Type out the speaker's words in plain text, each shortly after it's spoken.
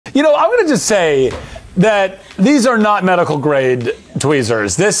You know, I'm gonna just say that these are not medical grade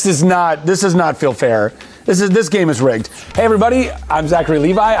tweezers. This does not feel fair. This game is rigged. Hey everybody, I'm Zachary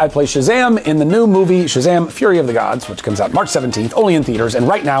Levi. I play Shazam in the new movie Shazam: Fury of the Gods, which comes out March 17th, only in theaters. And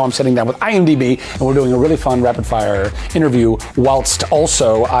right now I'm sitting down with IMDb and we're doing a really fun rapid fire interview whilst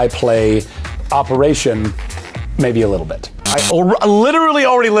also I play Operation maybe a little bit. I literally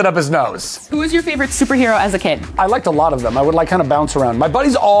already lit up his nose. Who was your favorite superhero as a kid? I liked a lot of them. I would like kind of bounce around. My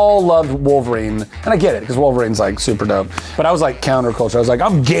buddies all loved Wolverine, and I get it because Wolverine's like super dope. But I was like counterculture. I was like,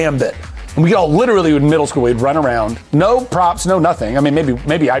 I'm Gambit. And we all literally in middle school, we'd run around. No props, no nothing. I mean,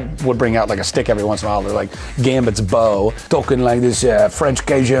 maybe I would bring out like a stick every once in a while, or like Gambit's bow, talking like this French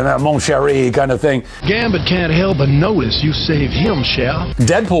Cajun, mon chéri kind of thing. Gambit can't help but notice you saved him, Shell.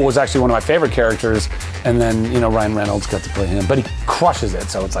 Deadpool was actually one of my favorite characters, and then, you know, Ryan Reynolds got to play him, but he crushes it,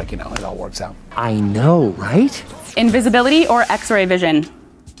 so it's like, you know, it all works out. I know, right? Invisibility or X-ray vision?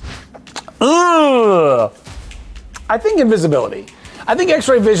 Ugh. I think invisibility. I think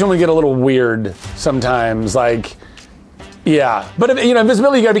X-ray vision would get a little weird sometimes, like, yeah. But, you know,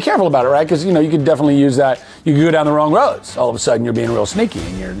 invisibility, you gotta be careful about it, right? Because, you know, you could definitely use that. You could go down the wrong roads. All of a sudden, you're being real sneaky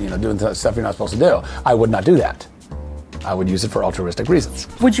and you're, you know, doing stuff you're not supposed to do. I would not do that. I would use it for altruistic reasons.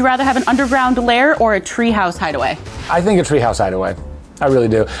 Would you rather have an underground lair or a treehouse hideaway? I think a treehouse hideaway. I really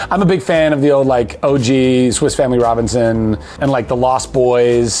do. I'm a big fan of the old, like, OG, Swiss Family Robinson, and, like, the Lost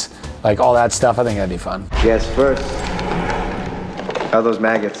Boys, like, all that stuff. I think that'd be fun. Guess first. How are those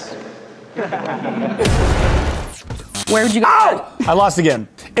maggots? Where would you go? Ow! I lost again.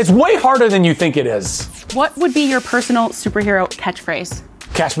 It's way harder than you think it is. What would be your personal superhero catchphrase?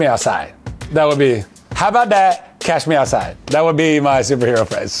 Catch me outside. That would be, how about that? Catch me outside. That would be my superhero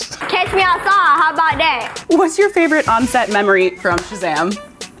phrase. Catch me outside, how about that? What's your favorite on-set memory from Shazam?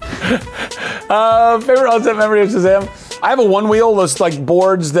 Favorite on-set memory of Shazam? I have a one wheel, those like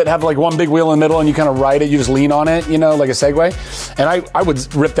boards that have like one big wheel in the middle and you kind of ride it, you just lean on it, you know, like a Segway. And I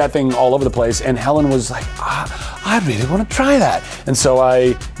would rip that thing all over the place. And Helen was like, I really want to try that. And so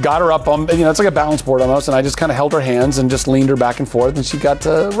I got her up on, you know, it's like a balance board almost. And I just kind of held her hands and just leaned her back and forth and she got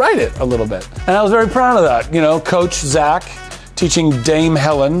to ride it a little bit. And I was very proud of that. You know, Coach Zach teaching Dame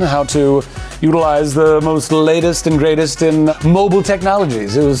Helen how to utilize the most latest and greatest in mobile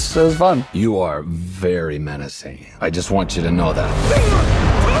technologies. It was fun. You are very menacing. I just want you to know that.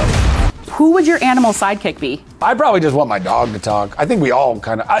 Who would your animal sidekick be? I probably just want my dog to talk. I think we all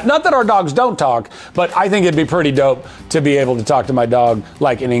kind of, not that our dogs don't talk, but I think it'd be pretty dope to be able to talk to my dog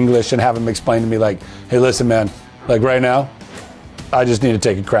like in English and have him explain to me like, hey, listen, man, like right now, I just need to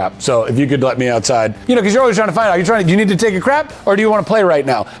take a crap. So if you could let me outside, you know, because you're always trying to find out, do you need to take a crap or do you want to play right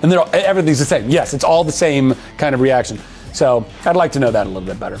now? And everything's the same. Yes, it's all the same kind of reaction. So I'd like to know that a little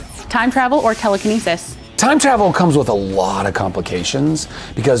bit better. Time travel or telekinesis? Time travel comes with a lot of complications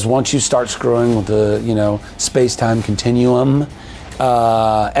because once you start screwing with the, you know, space-time continuum,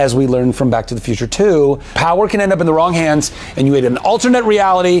 as we learned from Back to the Future 2, power can end up in the wrong hands and you hit an alternate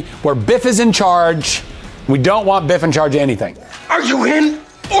reality where Biff is in charge. We don't want Biff in charge of anything. Are you in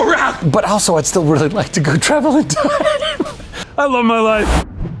or out? But also, I'd still really like to go travel in time. I love my life.